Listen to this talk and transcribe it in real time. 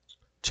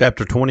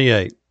Chapter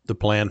 28, The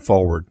Plan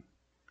Forward.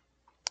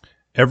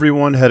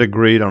 Everyone had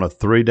agreed on a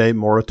 3-day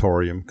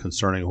moratorium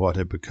concerning what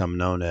had become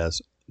known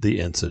as the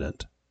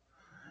incident.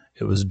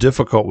 It was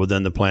difficult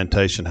within the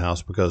plantation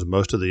house because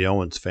most of the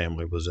Owens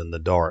family was in the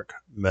dark,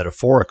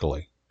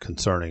 metaphorically,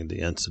 concerning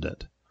the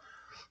incident.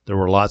 There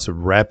were lots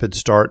of rapid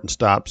start and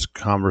stops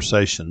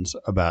conversations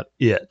about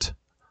it,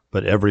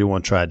 but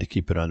everyone tried to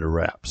keep it under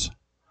wraps.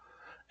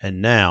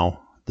 And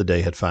now the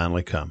day had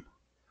finally come.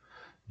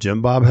 Jim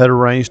Bob had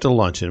arranged a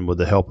luncheon with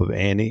the help of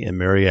Annie and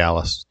Mary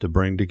Alice to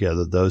bring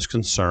together those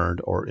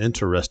concerned or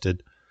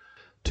interested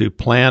to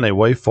plan a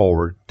way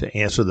forward to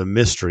answer the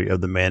mystery of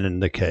the man in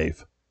the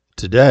cave.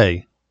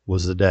 Today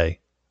was the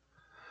day.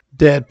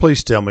 "Dad,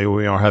 please tell me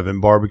we aren't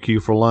having barbecue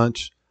for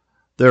lunch.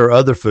 There are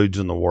other foods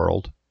in the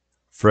world."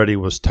 Freddie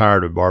was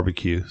tired of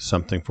barbecue,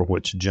 something for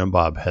which Jim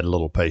Bob had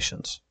little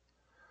patience.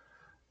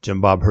 Jim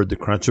Bob heard the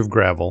crunch of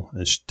gravel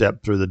and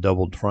stepped through the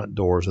doubled front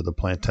doors of the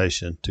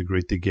plantation to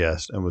greet the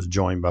guests and was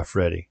joined by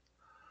Freddie.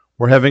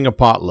 "We're having a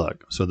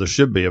potluck, so there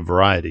should be a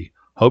variety.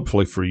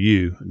 Hopefully for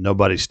you,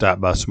 nobody stopped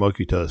by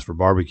Smoky Toes for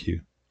barbecue."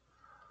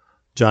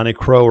 Johnny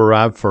Crow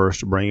arrived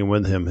first, bringing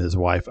with him his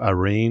wife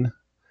Irene,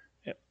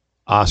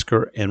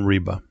 Oscar, and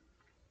Reba.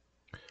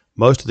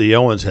 Most of the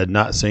Owens had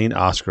not seen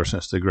Oscar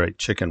since the great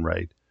chicken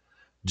raid.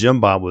 Jim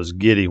Bob was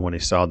giddy when he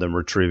saw them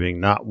retrieving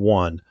not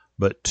one,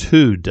 but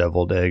 2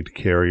 deviled egg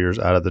carriers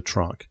out of the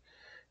trunk.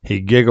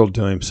 He giggled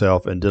to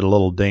himself and did a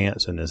little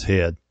dance in his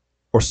head,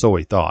 or so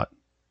he thought.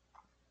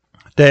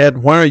 "Dad,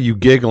 why are you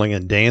giggling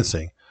and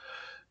dancing?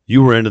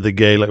 You were into the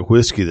Gaelic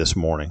whiskey this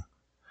morning."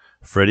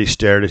 Freddie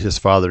stared at his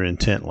father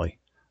intently.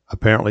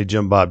 Apparently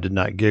Jim Bob did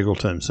not giggle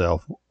to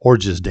himself or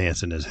just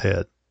dance in his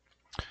head.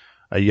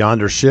 A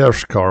yonder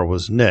sheriff's car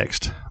was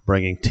next,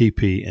 bringing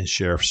TP and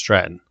Sheriff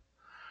Stratton.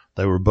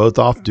 They were both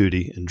off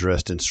duty and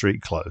dressed in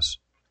street clothes.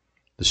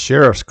 The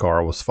sheriff's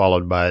car was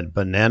followed by a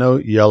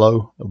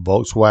banana-yellow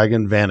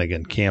Volkswagen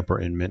Vanagon camper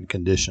in mint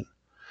condition.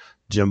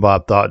 Jim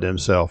Bob thought to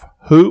himself,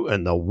 "Who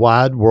in the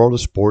wide world of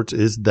sports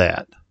is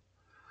that?"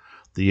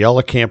 The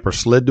yellow camper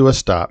slid to a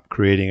stop,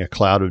 creating a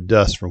cloud of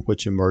dust from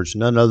which emerged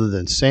none other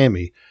than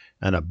Sammy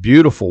and a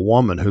beautiful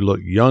woman who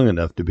looked young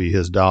enough to be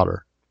his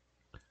daughter.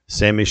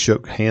 Sammy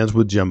shook hands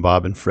with Jim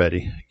Bob and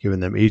Freddie, giving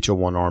them each a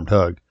one-armed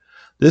hug.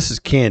 "This is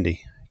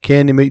Candy.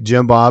 Candy, meet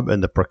Jim Bob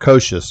and the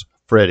precocious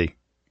Freddie."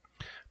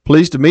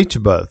 "Pleased to meet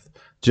you both.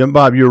 Jim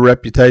Bob, your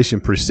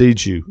reputation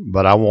precedes you,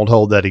 but I won't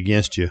hold that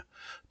against you.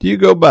 Do you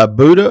go by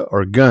Buddha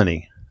or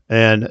Gunny?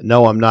 And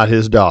no, I'm not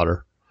his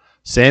daughter.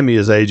 Sammy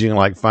is aging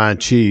like fine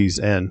cheese,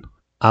 and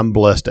I'm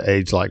blessed to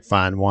age like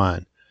fine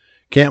wine.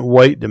 Can't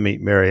wait to meet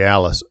Mary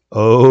Alice.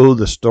 Oh,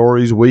 the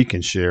stories we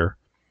can share."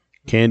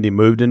 Candy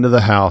moved into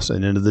the house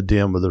and into the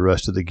den with the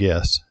rest of the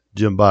guests.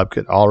 Jim Bob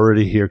could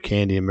already hear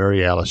Candy and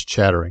Mary Alice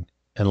chattering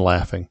and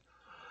laughing.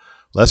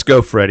 "Let's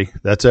go, Freddie.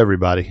 That's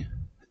everybody."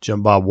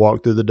 Jim Bob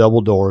walked through the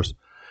double doors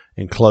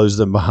and closed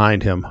them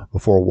behind him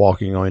before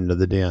walking on into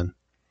the den.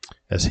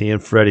 As he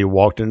and Freddie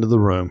walked into the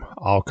room,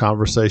 all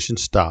conversation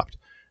stopped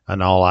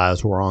and all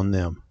eyes were on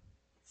them.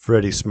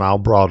 Freddie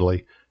smiled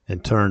broadly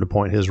and turned to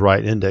point his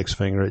right index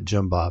finger at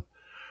Jim Bob.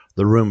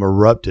 The room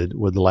erupted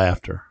with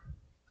laughter.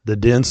 The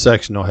den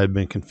sectional had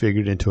been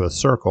configured into a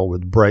circle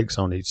with breaks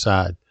on each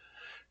side.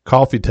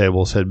 Coffee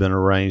tables had been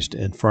arranged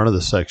in front of the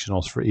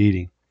sectionals for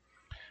eating.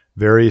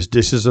 Various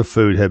dishes of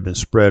food had been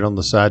spread on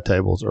the side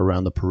tables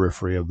around the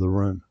periphery of the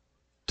room.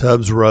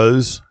 Tubbs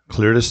rose,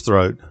 cleared his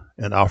throat,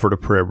 and offered a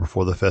prayer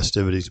before the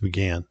festivities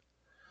began.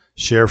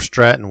 Sheriff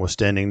Stratton was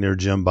standing near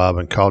Jim Bob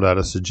and called out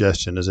a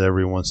suggestion as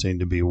everyone seemed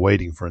to be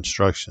waiting for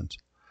instructions.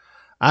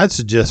 "I'd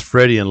suggest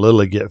Freddie and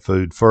Lilly get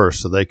food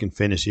first so they can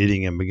finish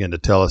eating and begin to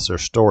tell us their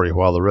story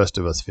while the rest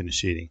of us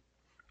finish eating.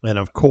 And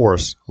of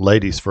course,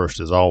 ladies first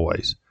as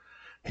always."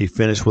 He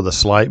finished with a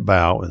slight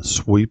bow and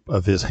sweep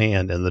of his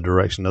hand in the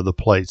direction of the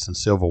plates and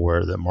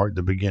silverware that marked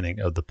the beginning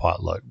of the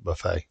potluck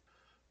buffet.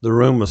 The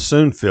room was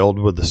soon filled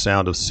with the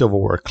sound of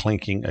silverware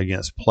clinking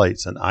against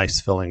plates and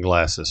ice-filling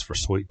glasses for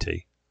sweet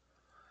tea.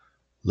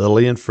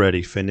 Lilly and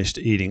Freddie finished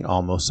eating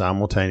almost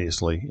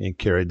simultaneously and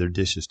carried their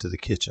dishes to the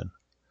kitchen.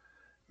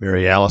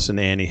 Mary Alice and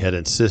Annie had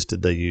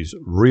insisted they use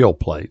real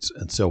plates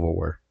and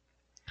silverware.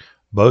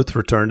 Both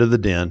returned to the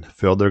den,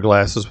 filled their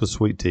glasses with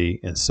sweet tea,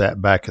 and sat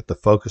back at the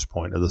focus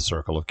point of the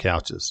circle of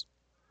couches.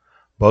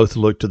 Both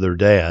looked to their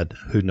dad,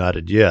 who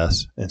nodded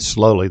yes, and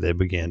slowly they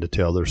began to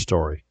tell their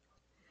story.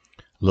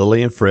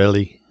 Lilly and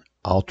Freddie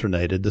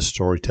alternated the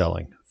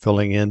storytelling,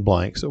 filling in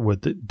blanks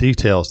with the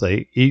details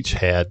they each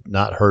had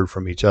not heard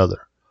from each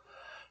other.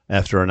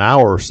 After an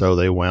hour or so,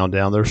 they wound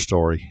down their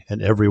story,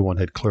 and everyone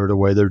had cleared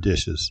away their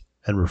dishes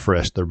and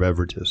refreshed their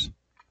beverages.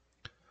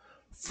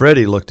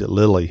 Freddie looked at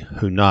Lilly,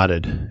 who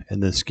nodded,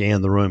 and then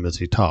scanned the room as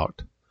he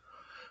talked.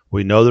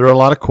 "We know there are a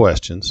lot of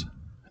questions.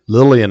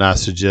 Lilly and I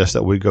suggest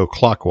that we go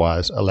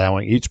clockwise,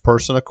 allowing each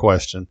person a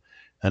question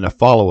and a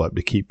follow-up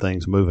to keep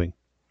things moving."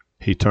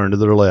 He turned to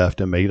their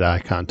left and made eye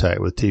contact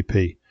with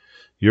TP.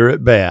 "You're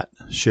at bat.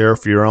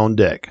 Sheriff, you're on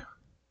deck."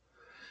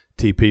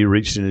 TP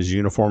reached in his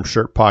uniform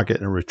shirt pocket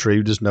and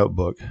retrieved his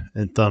notebook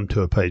and thumbed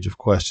to a page of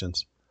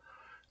questions.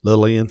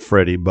 Lilly and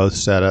Freddie both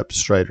sat up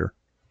straighter.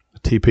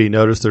 TP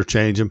noticed their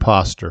change in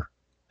posture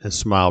and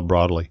smiled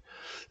broadly.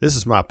 This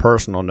is my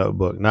personal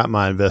notebook, not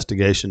my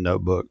investigation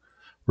notebook.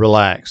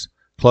 Relax.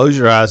 Close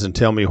your eyes and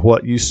tell me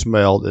what you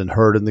smelled and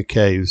heard in the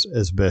caves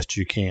as best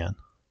you can.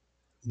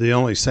 The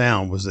only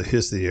sound was the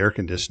hiss of the air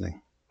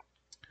conditioning.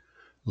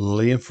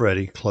 Lilly and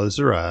Freddie closed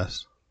their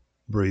eyes,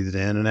 breathed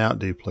in and out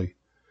deeply,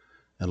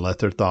 and let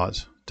their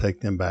thoughts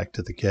take them back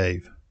to the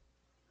cave.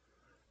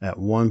 At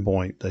one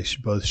point, they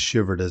both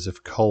shivered as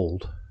if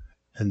cold,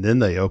 and then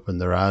they opened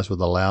their eyes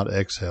with a loud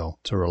exhale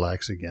to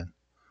relax again.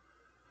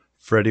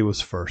 Freddie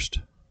was first.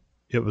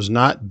 It was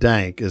not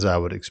dank as I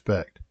would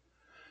expect.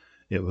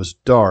 It was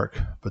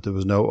dark, but there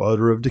was no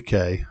odor of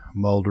decay,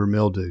 mold, or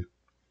mildew.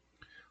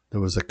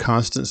 There was a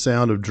constant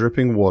sound of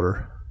dripping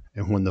water,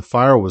 and when the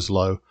fire was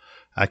low,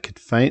 I could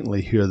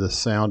faintly hear the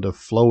sound of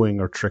flowing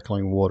or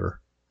trickling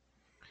water.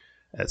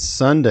 At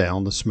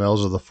sundown, the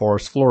smells of the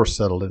forest floor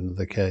settled into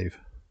the cave.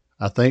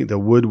 I think the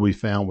wood we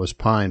found was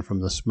pine from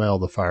the smell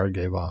the fire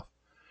gave off.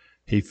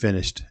 He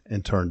finished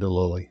and turned to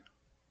Lilly.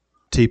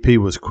 TP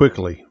was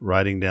quickly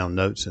writing down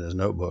notes in his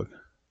notebook.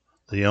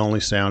 The only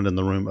sound in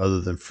the room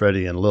other than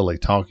Freddie and Lilly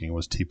talking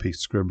was TP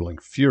scribbling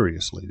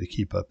furiously to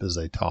keep up as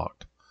they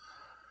talked.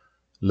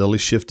 Lilly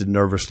shifted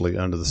nervously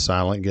under the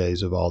silent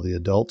gaze of all the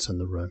adults in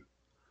the room.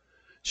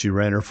 She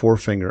ran her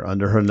forefinger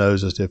under her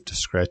nose as if to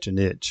scratch an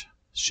itch,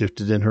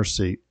 shifted in her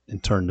seat,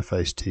 and turned to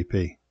face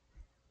TP.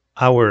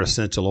 I wear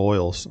essential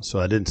oils, so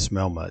I didn't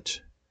smell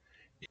much.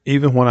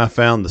 Even when I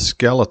found the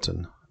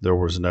skeleton, there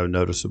was no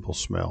noticeable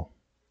smell.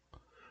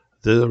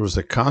 There was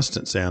a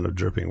constant sound of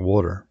dripping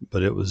water,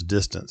 but it was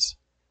distance.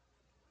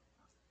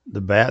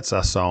 The bats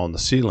I saw on the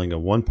ceiling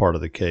of one part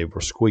of the cave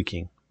were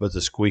squeaking, but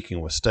the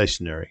squeaking was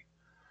stationary.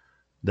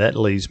 That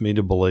leads me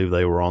to believe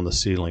they were on the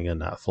ceiling and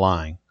not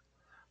flying.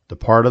 The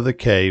part of the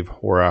cave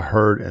where I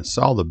heard and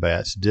saw the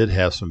bats did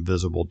have some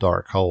visible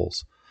dark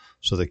holes,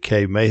 so the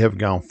cave may have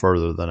gone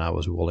further than I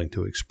was willing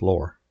to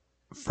explore.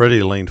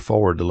 Freddie leaned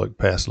forward to look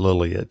past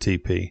Lilly at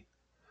TP.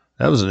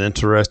 That was an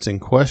interesting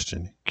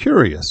question.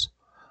 Curious.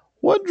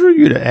 What drew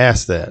you to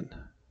ask that?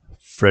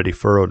 Freddie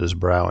furrowed his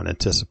brow in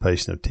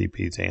anticipation of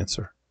TP's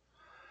answer.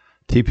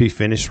 TP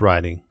finished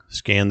writing,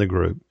 scanned the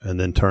group, and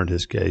then turned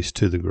his gaze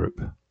to the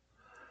group.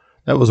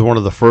 That was one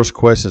of the first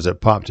questions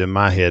that popped in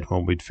my head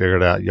when we'd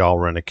figured out y'all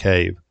were in a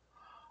cave.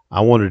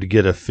 I wanted to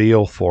get a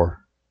feel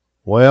for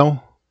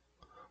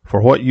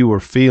what you were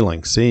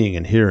feeling, seeing,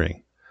 and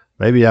hearing.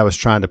 Maybe I was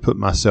trying to put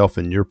myself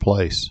in your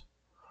place.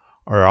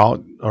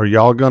 Are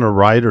y'all going to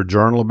write or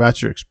journal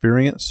about your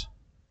experience?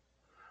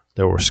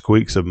 There were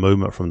squeaks of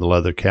movement from the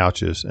leather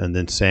couches, and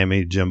then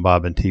Sammy, Jim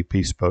Bob, and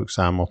TP spoke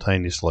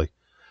simultaneously.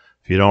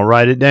 If you don't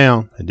write it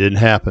down, it didn't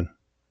happen.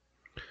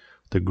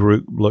 The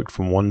group looked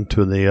from one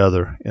to the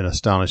other in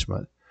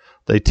astonishment.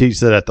 They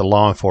teach that at the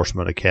Law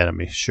Enforcement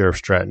Academy, Sheriff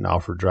Stratton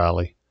offered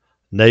dryly.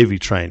 Navy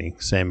training,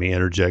 Sammy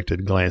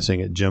interjected,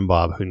 glancing at Jim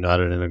Bob, who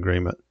nodded in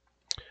agreement.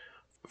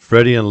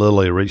 Freddie and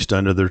Lilly reached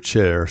under their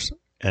chairs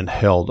and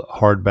held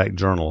hardback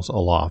journals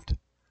aloft.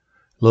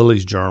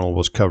 Lily's journal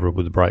was covered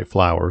with bright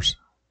flowers.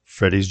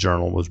 Freddie's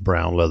journal was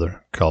brown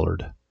leather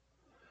colored.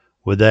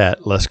 With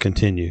that, let's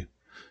continue.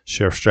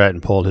 Sheriff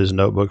Stratton pulled his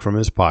notebook from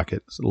his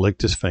pocket,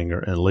 licked his finger,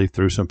 and leafed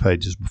through some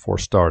pages before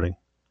starting.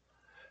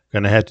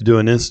 Going to have to do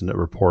an incident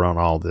report on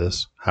all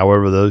this.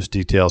 However, those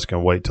details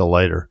can wait till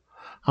later.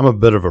 I'm a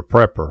bit of a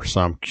prepper, so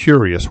I'm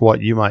curious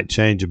what you might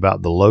change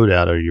about the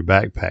loadout of your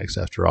backpacks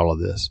after all of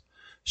this.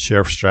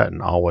 Sheriff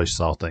Stratton always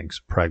saw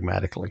things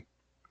pragmatically.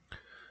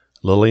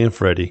 Lilly and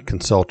Freddie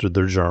consulted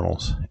their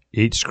journals.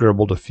 Each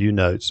scribbled a few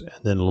notes,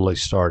 and then Lilly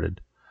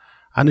started.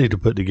 I need to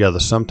put together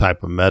some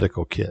type of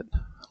medical kit.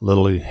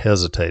 Lilly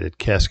hesitated,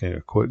 casting a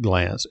quick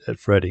glance at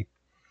Freddie.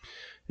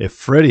 If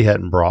Freddie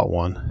hadn't brought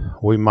one,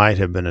 we might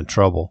have been in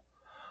trouble.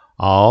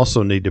 I'll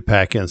also need to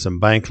pack in some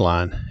bank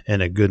line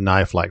and a good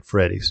knife like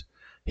Freddie's.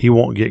 He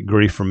won't get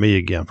grief from me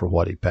again for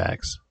what he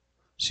packs.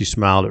 She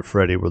smiled at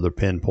Freddie with her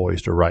pen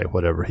poised to write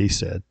whatever he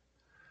said.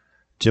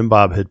 Jim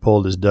Bob had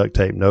pulled his duct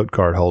tape note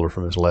card holder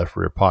from his left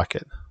rear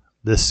pocket.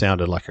 This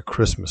sounded like a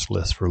Christmas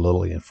list for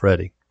Lilly and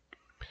Freddie.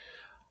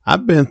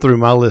 I've been through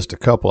my list a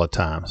couple of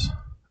times.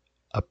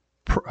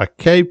 A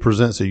cave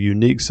presents a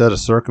unique set of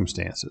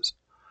circumstances.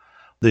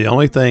 The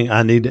only thing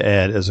I need to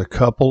add is a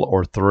couple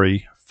or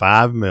three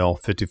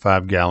 5mm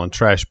 55-gallon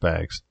trash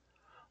bags.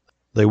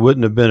 They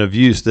wouldn't have been of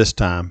use this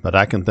time, but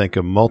I can think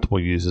of multiple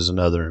uses in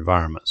other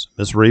environments.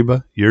 Miss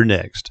Reba, you're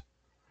next.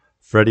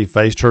 Freddie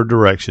faced her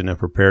direction and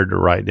prepared to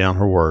write down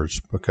her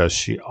words because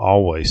she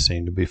always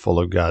seemed to be full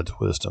of God's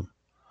wisdom.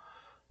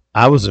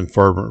 I was in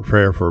fervent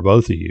prayer for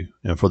both of you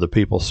and for the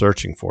people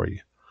searching for you.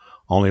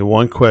 Only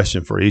one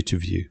question for each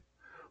of you.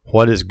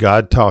 What has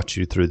God taught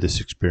you through this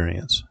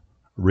experience?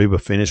 Reba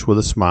finished with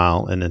a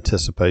smile in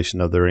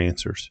anticipation of their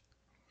answers.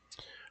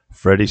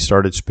 Freddie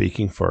started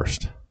speaking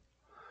first.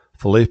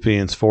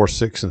 Philippians 4,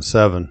 6, and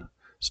 7.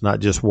 It's not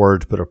just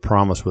words, but a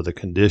promise with a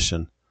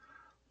condition.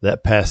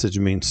 That passage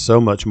means so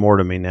much more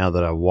to me now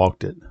that I've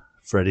walked it.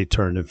 Freddie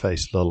turned and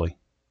faced Lilly.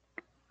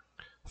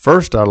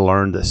 First, I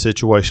learned that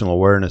situational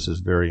awareness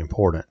is very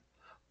important.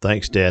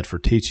 Thanks, Dad, for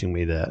teaching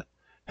me that.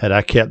 Had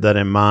I kept that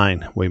in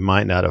mind, we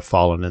might not have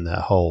fallen in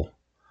that hole.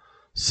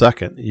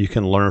 Second, you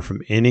can learn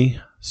from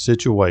any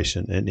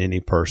situation and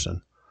any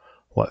person.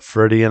 What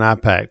Freddie and I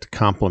packed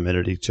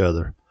complemented each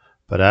other,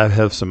 but I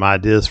have some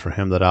ideas for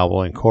him that I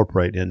will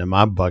incorporate into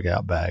my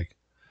bug-out bag.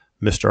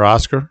 Mr.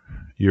 Oscar,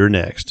 you're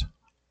next.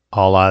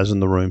 All eyes in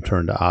the room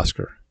turned to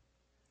Oscar.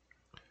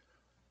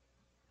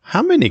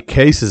 How many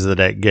cases of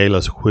that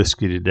Gala's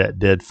whiskey did that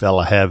dead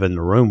fella have in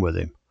the room with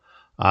him?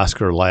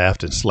 Oscar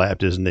laughed and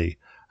slapped his knee.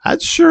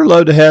 I'd sure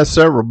love to have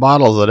several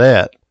bottles of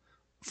that.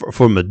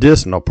 For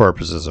medicinal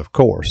purposes, of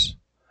course.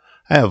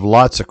 I have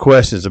lots of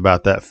questions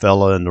about that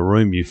fellow in the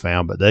room you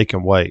found, but they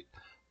can wait.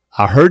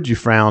 I heard you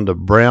found a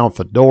brown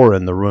fedora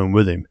in the room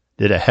with him.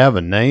 Did it have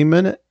a name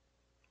in it?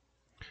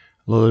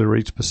 Lilly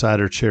reached beside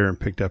her chair and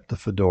picked up the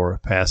fedora,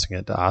 passing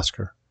it to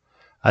Oscar.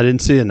 I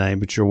didn't see a name,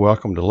 but you're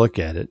welcome to look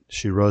at it.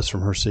 She rose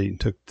from her seat and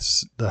took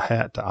the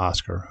hat to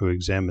Oscar, who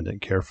examined it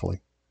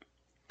carefully.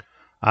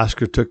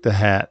 Oscar took the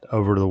hat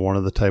over to one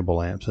of the table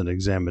lamps and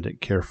examined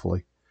it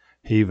carefully.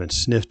 He even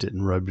sniffed it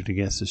and rubbed it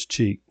against his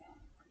cheek.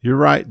 You're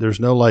right, there's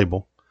no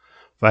label.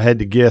 If I had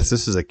to guess,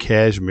 this is a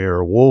cashmere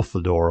or wool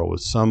fedora with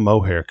some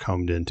mohair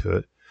combed into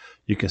it.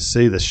 You can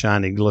see the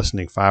shiny,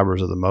 glistening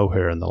fibers of the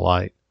mohair in the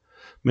light.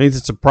 Means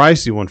it's a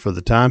pricey one for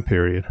the time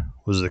period.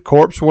 Was the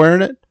corpse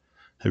wearing it?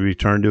 He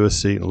returned to his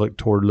seat and looked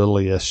toward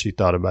Lilly as she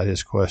thought about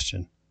his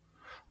question.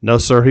 No,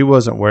 sir, he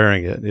wasn't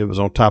wearing it. It was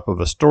on top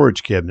of a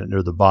storage cabinet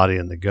near the body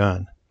and the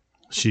gun.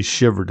 She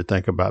shivered to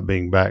think about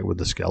being back with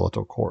the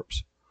skeletal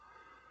corpse.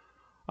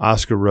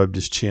 Oscar rubbed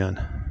his chin.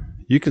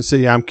 You can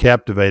see I'm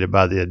captivated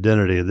by the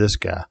identity of this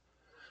guy.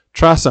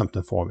 Try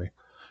something for me.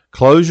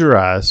 Close your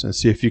eyes and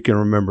see if you can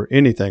remember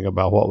anything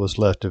about what was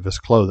left of his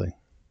clothing.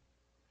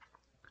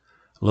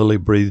 Lilly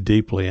breathed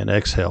deeply and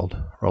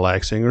exhaled,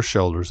 relaxing her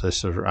shoulders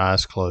as her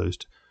eyes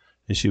closed,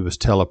 and she was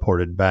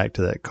teleported back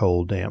to that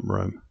cold, damp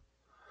room.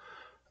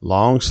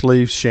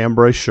 Long-sleeved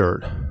chambray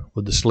shirt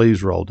with the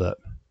sleeves rolled up.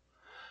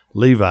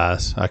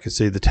 Levi's, I could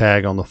see the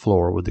tag on the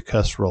floor with the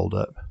cuffs rolled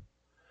up.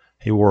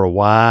 He wore a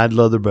wide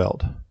leather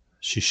belt.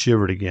 She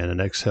shivered again and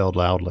exhaled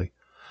loudly.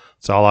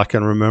 It's all I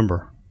can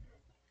remember.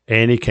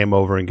 Annie came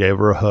over and gave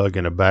her a hug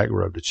and a back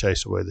rub to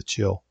chase away the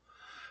chill.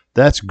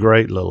 That's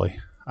great, Lilly.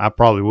 I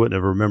probably wouldn't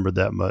have remembered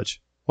that much.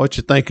 What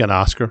you thinking,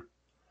 Oscar?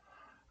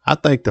 I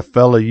think the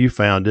fella you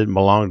found didn't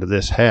belong to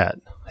this hat.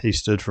 He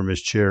stood from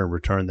his chair and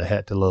returned the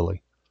hat to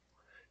Lilly.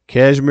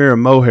 Cashmere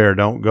and mohair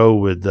don't go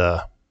with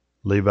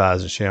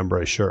Levi's and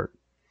chambray shirt.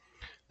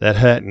 That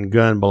hat and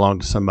gun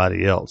belonged to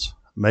somebody else.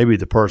 Maybe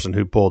the person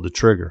who pulled the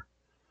trigger.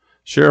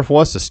 Sheriff,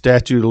 what's the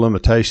statute of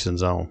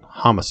limitations on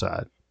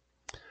homicide?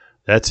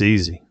 That's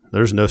easy.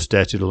 There's no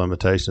statute of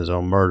limitations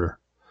on murder.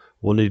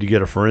 We'll need to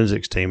get a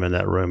forensics team in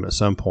that room at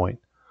some point.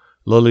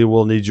 Lilly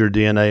will need your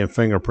DNA and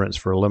fingerprints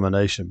for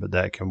elimination, but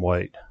that can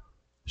wait.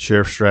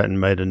 Sheriff Stratton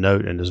made a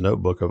note in his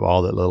notebook of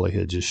all that Lilly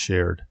had just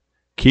shared.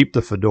 Keep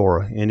the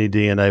fedora. Any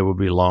DNA will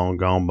be long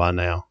gone by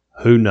now.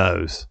 Who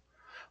knows?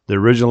 The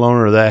original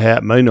owner of that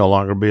hat may no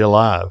longer be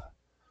alive.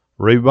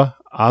 Reba,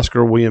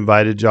 Oscar, we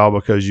invited y'all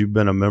because you've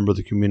been a member of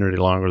the community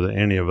longer than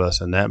any of us,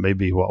 and that may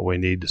be what we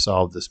need to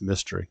solve this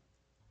mystery.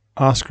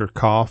 Oscar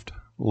coughed,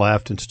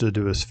 laughed, and stood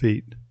to his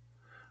feet.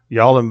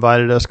 Y'all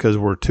invited us because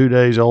we're 2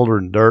 days older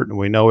than dirt and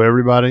we know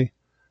everybody?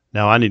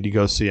 Now I need to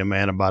go see a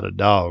man about a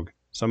dog.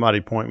 Somebody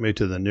point me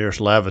to the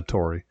nearest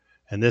lavatory.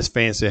 And this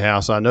fancy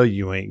house, I know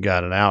you ain't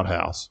got an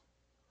outhouse.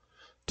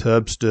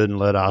 Tubbs stood and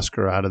led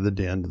Oscar out of the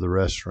den to the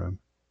restroom.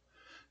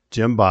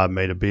 Jim Bob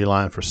made a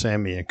beeline for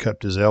Sammy and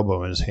cupped his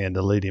elbow in his hand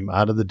to lead him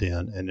out of the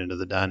den and into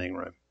the dining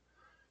room.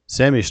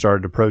 Sammy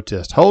started to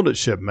protest. Hold it,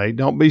 shipmate.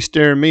 Don't be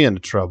steering me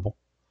into trouble.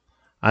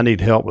 I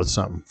need help with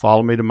something.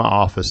 Follow me to my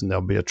office and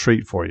there'll be a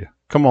treat for you.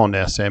 Come on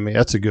now, Sammy.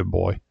 That's a good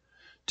boy.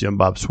 Jim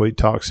Bob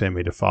sweet-talked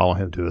Sammy to follow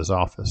him to his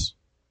office.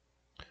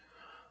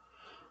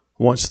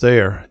 Once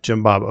there,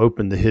 Jim Bob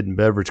opened the hidden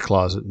beverage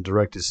closet and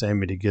directed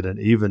Sammy to get an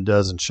even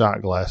dozen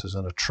shot glasses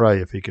and a tray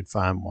if he could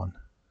find one.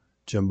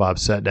 Jim Bob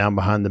sat down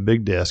behind the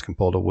big desk and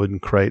pulled a wooden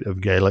crate of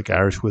Gaelic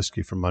Irish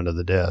whiskey from under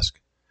the desk.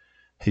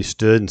 He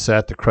stood and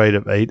sat the crate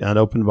of 8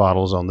 unopened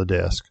bottles on the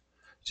desk,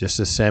 just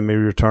as Sammy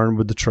returned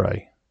with the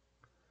tray.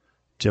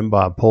 Jim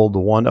Bob pulled the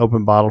one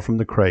open bottle from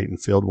the crate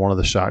and filled one of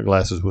the shot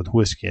glasses with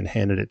whiskey and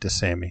handed it to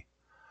Sammy.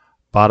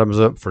 Bottoms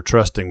up for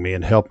trusting me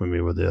and helping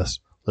me with this.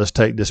 Let's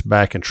take this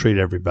back and treat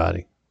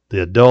everybody,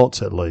 the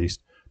adults at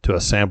least, to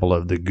a sample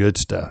of the good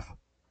stuff.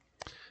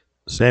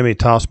 Sammy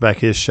tossed back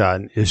his shot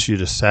and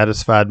issued a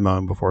satisfied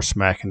moan before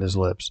smacking his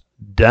lips.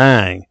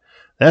 Dang,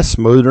 that's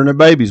smoother than a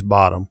baby's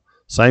bottom.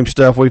 Same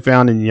stuff we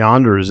found in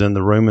yonder is in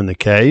the room in the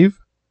cave?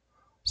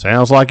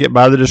 Sounds like it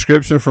by the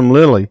description from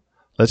Lilly.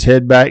 Let's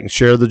head back and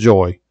share the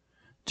joy.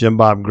 Jim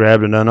Bob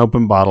grabbed an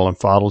unopened bottle and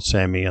followed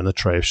Sammy and the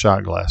tray of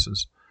shot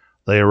glasses.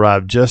 They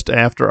arrived just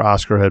after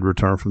Oscar had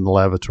returned from the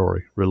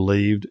lavatory,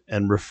 relieved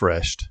and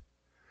refreshed.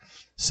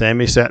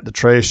 Sammy sat the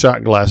tray of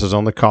shot glasses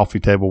on the coffee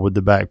table with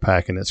the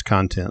backpack and its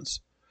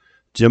contents.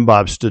 Jim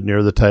Bob stood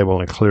near the table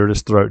and cleared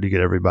his throat to get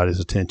everybody's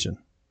attention.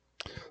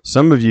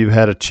 Some of you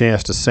had a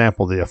chance to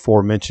sample the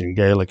aforementioned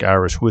Gaelic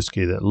Irish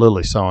whiskey that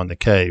Lilly saw in the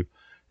cave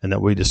and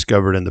that we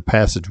discovered in the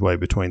passageway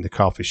between the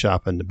coffee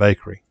shop and the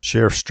bakery.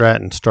 Sheriff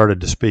Stratton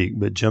started to speak,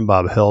 but Jim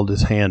Bob held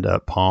his hand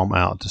up, palm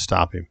out, to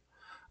stop him.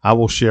 I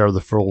will share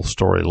the full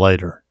story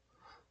later.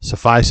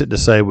 Suffice it to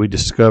say, we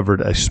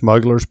discovered a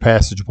smuggler's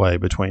passageway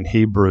between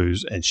he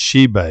brews and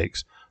she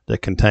bakes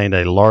that contained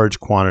a large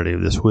quantity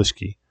of this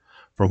whiskey.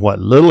 From what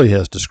Lilly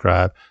has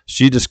described,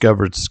 she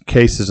discovered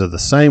cases of the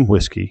same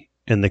whiskey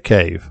in the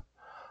cave.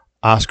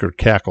 Oscar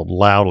cackled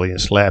loudly and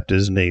slapped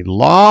his knee.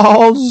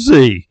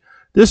 Lawsy!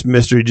 This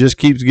mystery just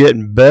keeps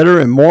getting better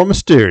and more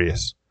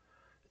mysterious.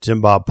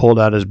 Jim Bob pulled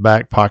out his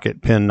back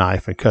pocket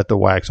penknife and cut the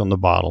wax on the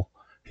bottle.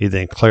 He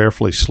then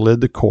carefully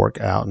slid the cork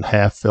out and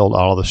half filled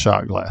all of the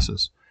shot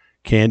glasses.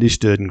 Candy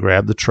stood and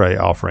grabbed the tray,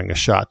 offering a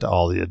shot to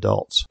all the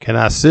adults. Can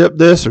I sip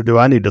this, or do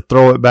I need to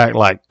throw it back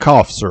like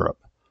cough syrup?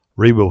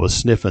 Reba was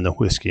sniffing the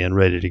whiskey and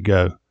ready to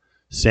go.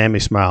 Sammy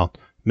smiled.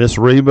 Miss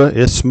Reba,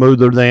 it's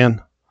smoother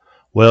than...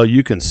 Well,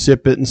 you can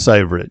sip it and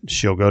savor it.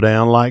 She'll go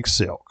down like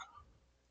silk.